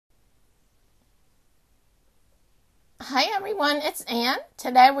Hi everyone, it's Ann.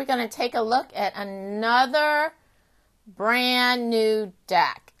 Today we're going to take a look at another brand new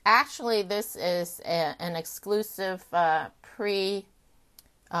deck. Actually, this is an exclusive pre-order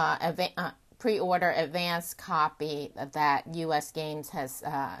advanced copy that US Games has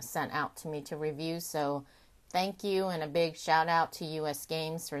sent out to me to review. So thank you, and a big shout out to US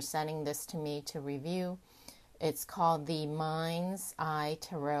Games for sending this to me to review. It's called the Mind's Eye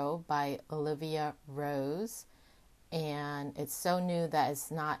Tarot by Olivia Rose. And it's so new that it's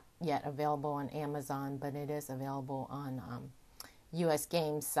not yet available on Amazon, but it is available on US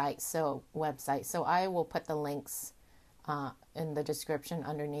Games website. So I will put the links in the description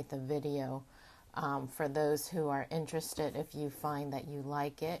underneath the video for those who are interested if you find that you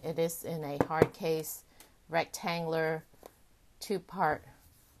like it. It is in a hard case, rectangular, 2-part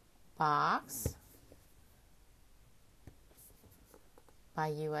box by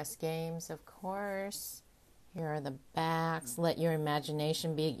US Games, of course. Here are the backs. Let your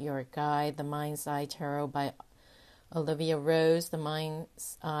imagination be your guide. The Mind's Eye Tarot by Olivia Rose. The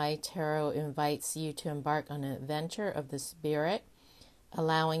Mind's Eye Tarot invites you to embark on an adventure of the spirit,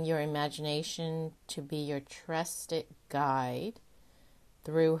 allowing your imagination to be your trusted guide.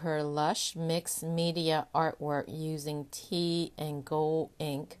 Through her lush mixed media artwork using tea and gold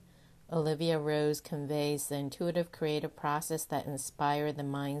ink, Olivia Rose conveys the intuitive creative process that inspired the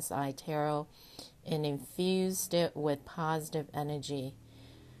Mind's Eye Tarot and infused it with positive energy.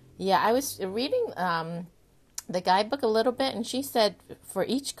 Yeah, I was reading the guidebook a little bit, and she said for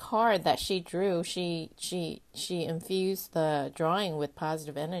each card that she drew, she infused the drawing with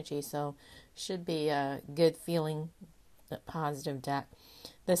positive energy, so should be a good feeling, positive deck.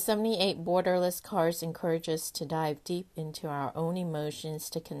 The 78 borderless cards encourage us to dive deep into our own emotions,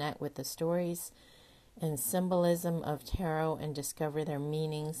 to connect with the stories and symbolism of tarot and discover their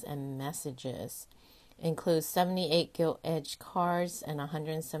meanings and messages. Includes 78 gilt-edged cards and a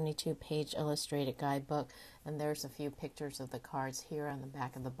 172-page illustrated guidebook. And there's a few pictures of the cards here on the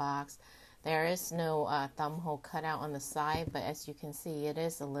back of the box. There is no thumb hole cut out on the side, but as you can see, it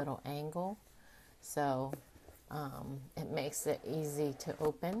is a little angle. So it makes it easy to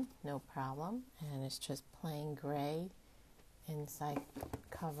open, no problem. And it's just plain gray inside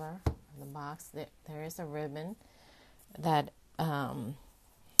cover of the box. There is a ribbon that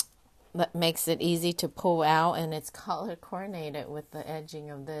makes it easy to pull out, and it's color coordinated with the edging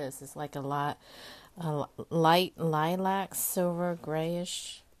of this. It's like a light lilac, silver,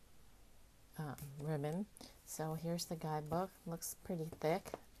 grayish ribbon. So here's the guidebook. Looks pretty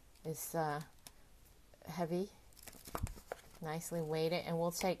thick. It's heavy, nicely weighted, and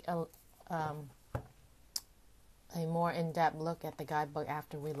we'll take a more in-depth look at the guidebook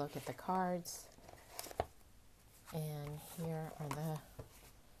after we look at the cards. And here are the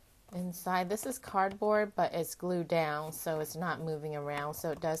inside. This is cardboard, but it's glued down, so it's not moving around,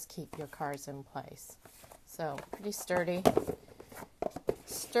 so it does keep your cards in place. So pretty sturdy,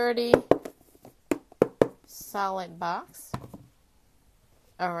 solid box.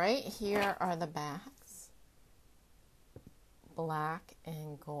 All right, here are the backs, black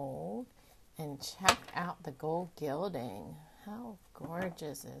and gold. And check out the gold gilding. How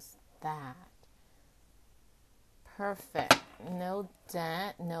gorgeous is that? Perfect. No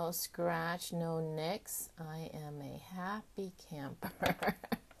dent, no scratch, no nicks. I am a happy camper.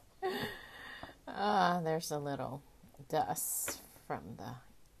 There's a little dust from the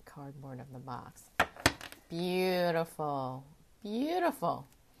cardboard of the box. Beautiful. Beautiful.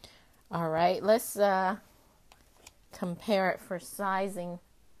 All right, let's compare it for sizing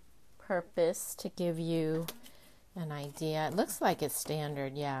purpose to give you an idea. It looks like it's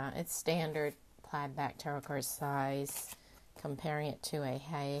standard. Yeah, it's standard plaid back tarot card size. Comparing it to a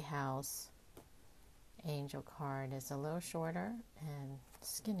Hay House angel card is a little shorter and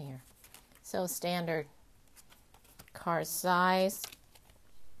skinnier. So standard card size,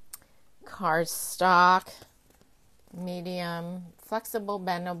 card stock, medium, flexible,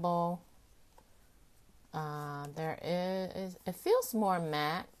 bendable. It feels more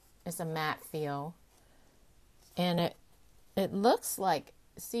matte. It's a matte feel, and it looks like,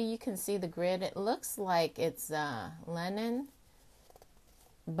 see, you can see the grid. It looks like it's linen,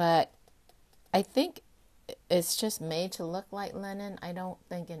 but I think it's just made to look like linen. I don't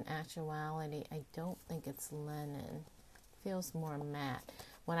think in actuality, I don't think it's linen. It feels more matte.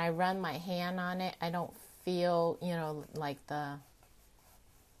 When I run my hand on it, I don't feel, like the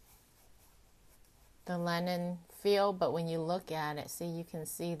linen feel, but when you look at it, see, you can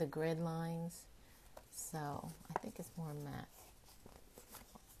see the grid lines. So I think it's more matte.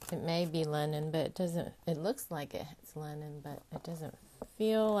 It may be linen, but it looks like it's linen, but it doesn't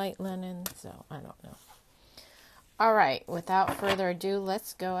feel like linen, so I don't know. All right, without further ado,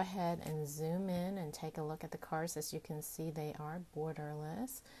 let's go ahead and zoom in and take a look at the cards. As you can see, they are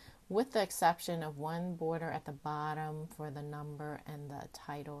borderless, with the exception of one border at the bottom for the number and the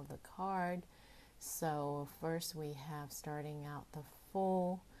title of the card. So first we have, starting out, the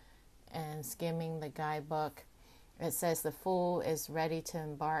Fool, and skimming the guidebook. It says the Fool is ready to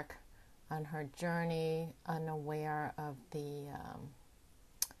embark on her journey, unaware of the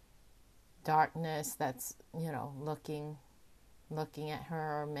darkness that's, looking at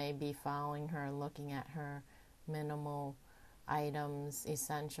her, or maybe following her, looking at her minimal items,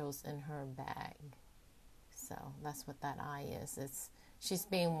 essentials in her bag. So that's what that eye is. She's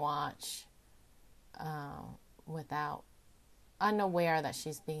being watched, without, unaware that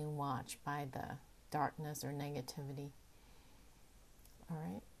she's being watched by the darkness or negativity. All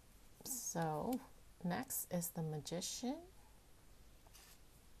right. So next is the Magician,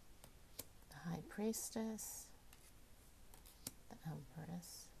 the High Priestess, the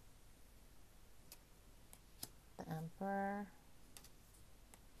Empress, the Emperor,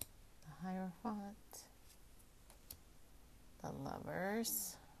 the Hierophant, the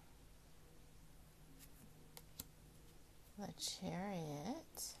Lovers, the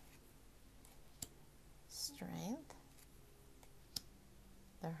Chariot, Strength,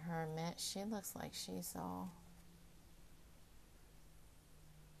 the Hermit. She looks like she's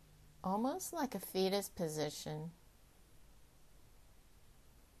almost like a fetus position.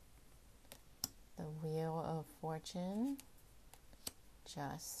 The Wheel of Fortune,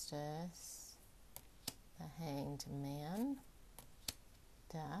 Justice, the Hanged Man,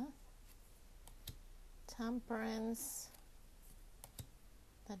 Death, Temperance,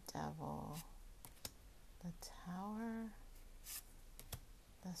 the Devil, the Tower,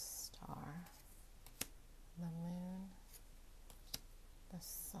 the Star, the Moon, the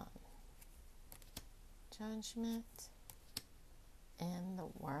Sun, Judgment, and the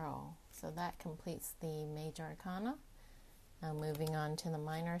World. So that completes the major arcana. Now moving on to the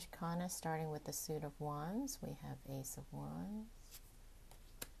minor arcana, starting with the Suit of Wands. We have Ace of Wands,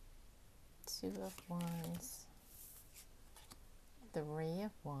 Two of Wands, Three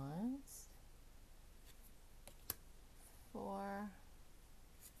of Wands, 4,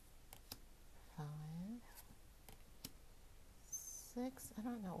 5, 6. I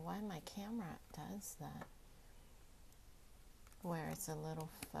don't know why my camera does that, where it's a little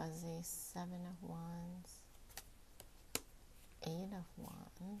fuzzy. 7 of Wands, 8 of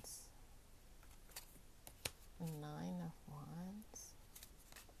Wands, 9 of Wands,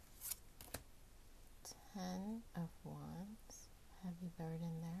 10 of Wands, heavy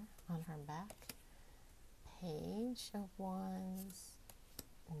burden there on her back, Page of Wands,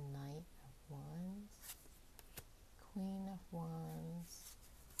 Knight of Wands, Queen of Wands,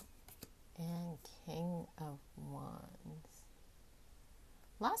 and King of Wands.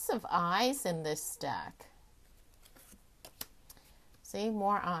 Lots of eyes in this deck. See,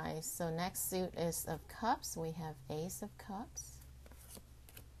 more eyes. So next suit is of Cups. We have Ace of Cups,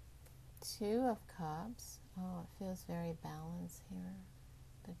 2 of Cups. Oh, it feels very balanced here.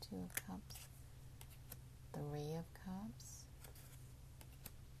 The 2 of Cups, 3 of Cups,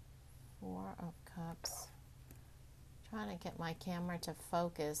 4 of Cups. Trying to get my camera to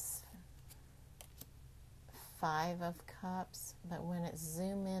focus. 5 of Cups, but when it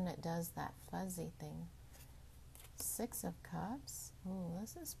zoom in, it does that fuzzy thing. 6 of Cups. Ooh,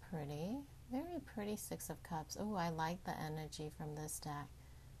 this is pretty. Very pretty 6 of Cups. Ooh, I like the energy from this deck.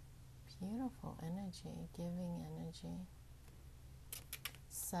 Beautiful energy, giving energy.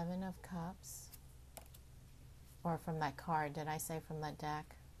 7 of Cups. Or from that card. Did I say from that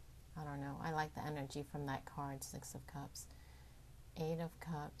deck? I don't know. I like the energy from that card, 6 of Cups. 8 of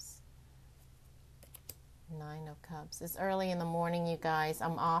Cups. 9 of Cups. It's early in the morning, you guys.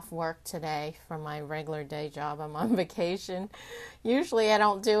 I'm off work today from my regular day job. I'm on vacation. Usually I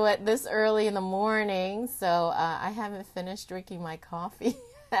don't do it this early in the morning, so I haven't finished drinking my coffee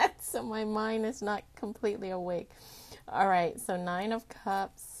yet, so my mind is not completely awake. All right, so 9 of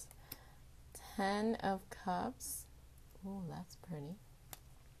Cups, 10 of Cups. Ooh, that's pretty.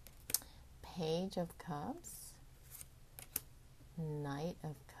 Page of Cups, Knight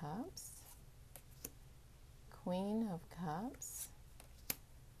of Cups, Queen of Cups,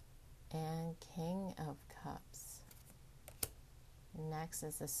 and King of Cups. Next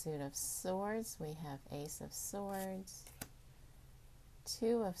is the Suit of Swords. We have Ace of Swords,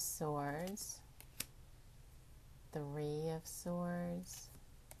 2 of Swords, 3 of Swords,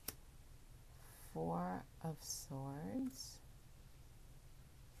 4 of Swords.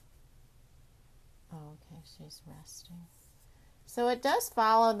 Oh, okay, she's resting. So it does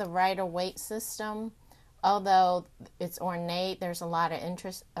follow the Rider-Waite system. although it's ornate, there's a lot of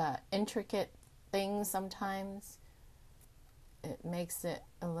intricate things sometimes. It makes it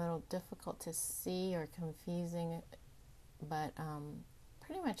a little difficult to see or confusing, but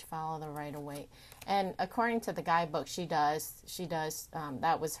pretty much follow the Rider-Waite. And according to the guidebook, she does,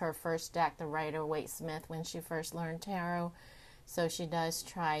 that was her first deck, the Rider-Waite Smith, when she first learned tarot. So she does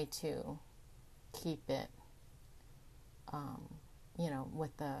try to keep it,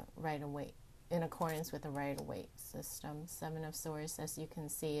 with the Rider-Waite, in accordance with the Rider-Waite system. Seven of Swords, as you can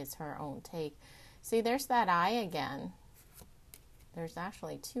see, is her own take. See, there's that eye again. There's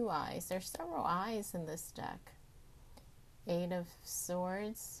actually two eyes. There's several eyes in this deck. Eight of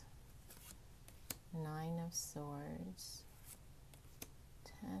Swords, Nine of Swords,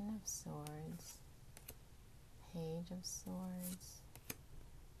 Ten of Swords, Page of Swords,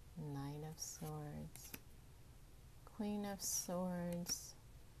 Knight of Swords, Queen of Swords,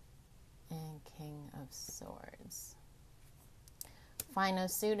 and King of Swords. Final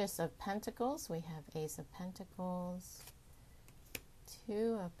suit is of Pentacles. We have Ace of Pentacles,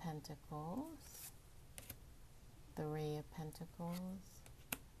 Two of Pentacles, Three of Pentacles,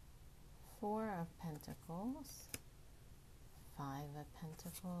 Four of Pentacles, Five of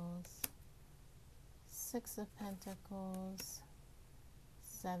Pentacles, Six of Pentacles,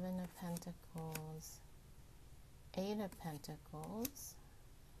 Seven of Pentacles, Eight of Pentacles,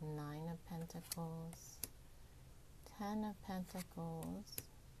 Nine of Pentacles, Ten of Pentacles,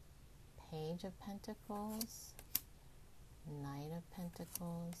 Page of Pentacles, Knight of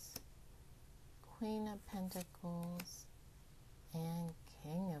Pentacles, Queen of Pentacles, and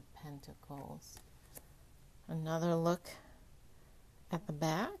King of Pentacles. Another look at the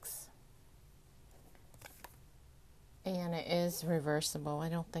backs. And it is reversible. I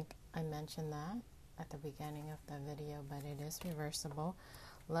don't think I mentioned that at the beginning of the video, but it is reversible.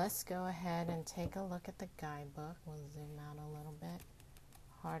 Let's go ahead and take a look at the guidebook. We'll zoom out a little bit.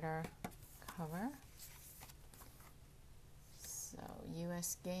 Harder cover. So,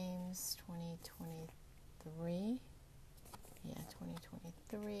 U.S. Games 2023. Yeah,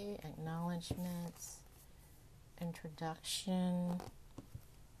 2023. Acknowledgements. Introduction.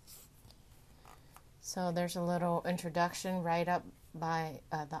 So there's a little introduction right up by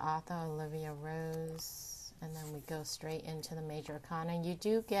the author, Olivia Rose. And then we go straight into the major arcana. You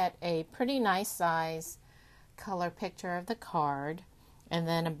do get a pretty nice size color picture of the card. And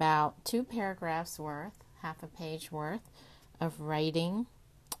then about 2 paragraphs worth, half a page worth of writing.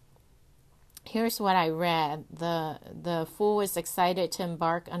 Here's what I read. The fool is excited to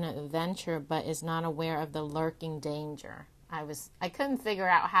embark on an adventure, but is not aware of the lurking danger. I couldn't figure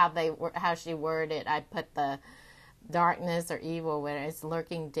out how she worded it. I put the darkness or evil where it's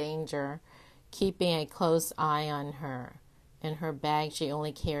lurking danger, keeping a close eye on her. In her bag, she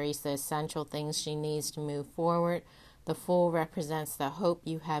only carries the essential things she needs to move forward. The fool represents the hope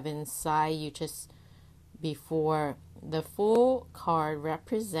you have inside you just before. The Fool card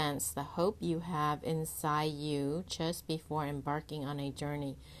represents the hope you have inside you just before embarking on a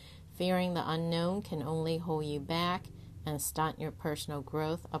journey. Fearing the unknown can only hold you back and stunt your personal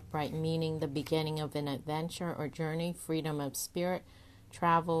growth. Upright meaning the beginning of an adventure or journey. Freedom of spirit,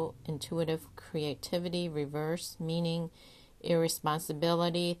 travel, intuitive creativity. Reverse meaning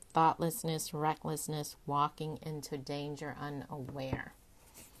irresponsibility, thoughtlessness, recklessness, walking into danger unaware.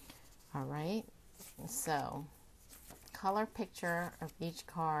 All right, so color picture of each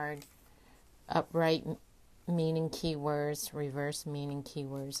card. Upright meaning keywords, reverse meaning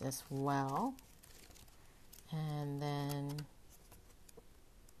keywords as well. And then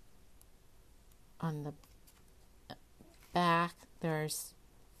on the back, there's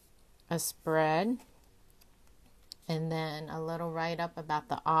a spread. And then a little write-up about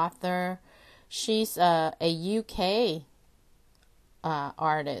the author. She's a UK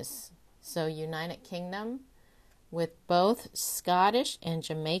artist. So United Kingdom with both Scottish and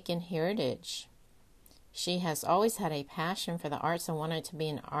Jamaican heritage. She has always had a passion for the arts and wanted to be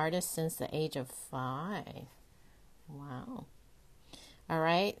an artist since the age of 5. Wow. All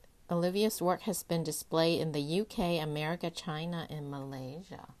right. Olivia's work has been displayed in the UK, America, China, and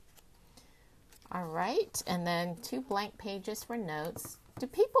Malaysia. All right. And then 2 blank pages for notes. Do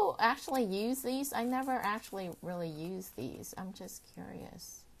people actually use these? I never actually really use these. I'm just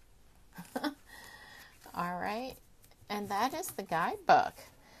curious. All right. And that is the guidebook.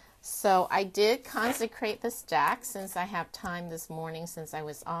 So I did consecrate this deck since I have time this morning, since I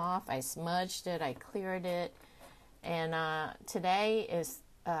was off. I smudged it. I cleared it. And today is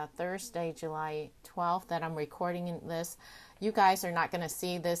Thursday, July 12th that I'm recording this. You guys are not going to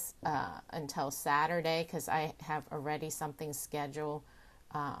see this until Saturday because I have already something scheduled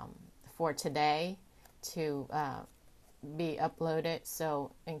for today. to be uploaded.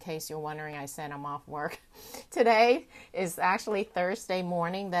 So in case you're wondering, I said I'm off work. Today is actually Thursday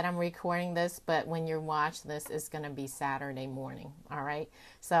morning that I'm recording this, but when you watch this, it's going to be Saturday morning. All right.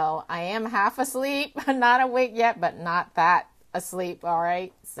 So I am half asleep, not awake yet, but not that asleep. All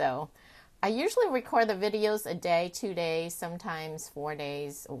right. So I usually record the videos a day, 2 days, sometimes 4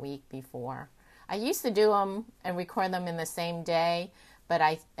 days, a week before. I used to do them and record them in the same day, but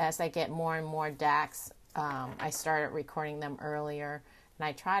as I get more and more decks, I started recording them earlier, and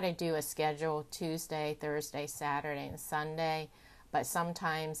I try to do a schedule Tuesday, Thursday, Saturday, and Sunday. But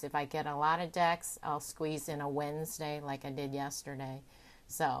sometimes if I get a lot of decks, I'll squeeze in a Wednesday like I did yesterday.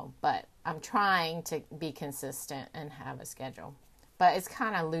 So, but I'm trying to be consistent and have a schedule. But it's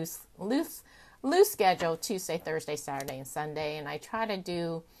kind of loose schedule, Tuesday, Thursday, Saturday, and Sunday. And I try to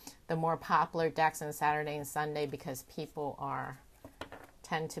do the more popular decks on Saturday and Sunday because people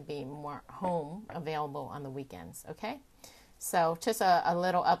tend to be more home available on the weekends. Okay, so just a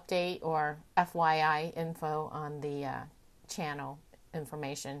little update or FYI info on the channel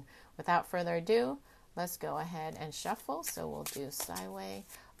information. Without further ado, let's go ahead and shuffle. So we'll do Sideway.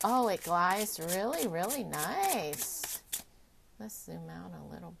 Oh, it glides really, really nice. Let's zoom out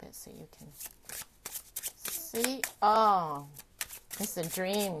a little bit so you can see. Oh, it's a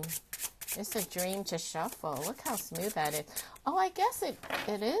dream. It's a dream to shuffle. Look how smooth that is. Oh, I guess it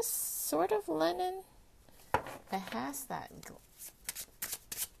is sort of linen. It has that.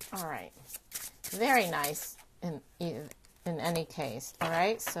 All right. Very nice in any case. All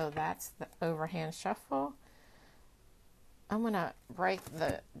right. So that's the overhand shuffle. I'm going to break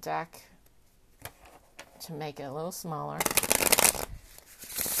the deck to make it a little smaller.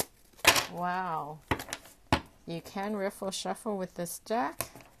 Wow. You can riffle shuffle with this deck.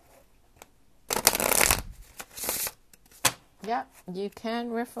 Yep, you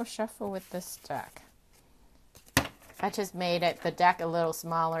can riffle shuffle with this deck. I just made the deck a little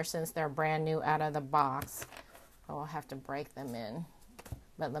smaller since they're brand new out of the box. I'll have to break them in.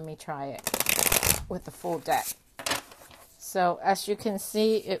 But let me try it with the full deck. So as you can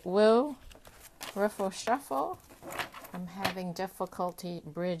see, it will riffle shuffle. I'm having difficulty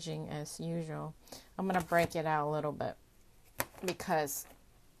bridging as usual. I'm going to break it out a little bit because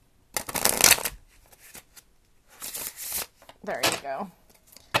there you go.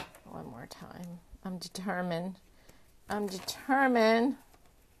 One more time. I'm determined.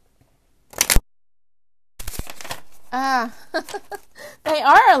 Ah, they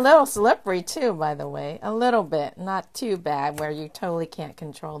are a little slippery too, by the way. A little bit. Not too bad where you totally can't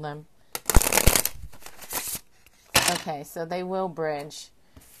control them. Okay, so they will bridge.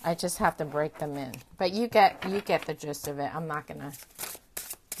 I just have to break them in. But you get the gist of it. I'm not going to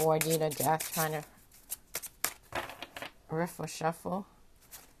bore you to death trying to riffle shuffle.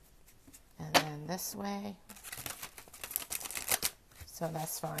 And then this way. So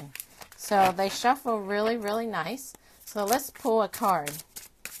that's fine. So they shuffle really, really nice. So let's pull a card.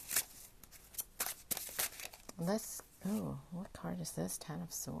 Oh, what card is this? Ten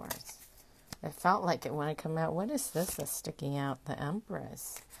of Swords. It felt like it when it came out. What is this that's sticking out? The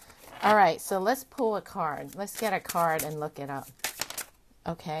Empress. All right, so let's pull a card. Let's get a card and look it up.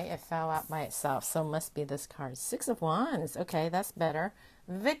 Okay, it fell out by itself, so it must be this card. Six of Wands. Okay, that's better.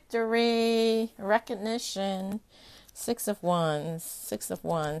 Victory, recognition. Six of Wands, Six of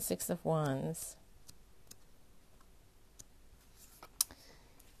Wands, Six of Wands.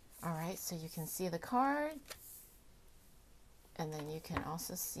 All right, so you can see the card, and then you can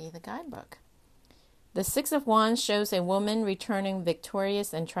also see the guidebook. The Six of Wands shows a woman returning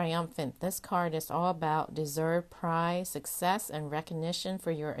victorious and triumphant. This card is all about deserved pride, success, and recognition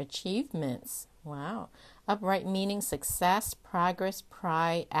for your achievements. Wow. Upright meaning success, progress,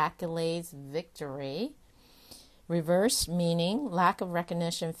 pride, accolades, victory. Reverse meaning lack of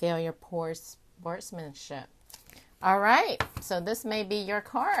recognition, failure, poor sportsmanship. All right. So this may be your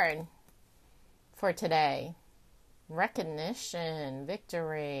card for today. Recognition,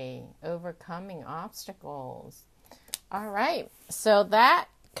 victory, overcoming obstacles. All right, so that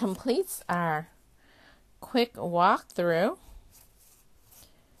completes our quick walkthrough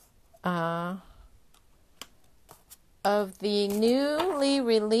of the newly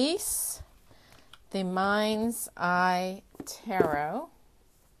released The Mind's Eye Tarot.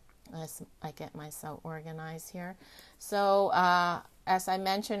 As I get myself organized here. So as I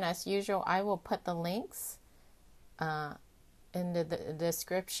mentioned, as usual, I will put the links in the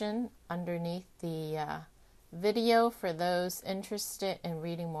description underneath the video for those interested in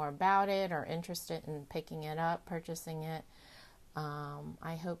reading more about it or interested in picking it up, purchasing it.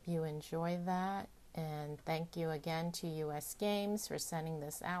 I hope you enjoy that, and thank you again to US Games for sending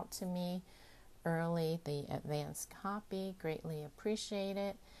this out to me. early the advanced copy. Greatly appreciate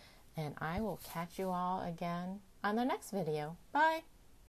it. And I will catch you all again on the next video. Bye!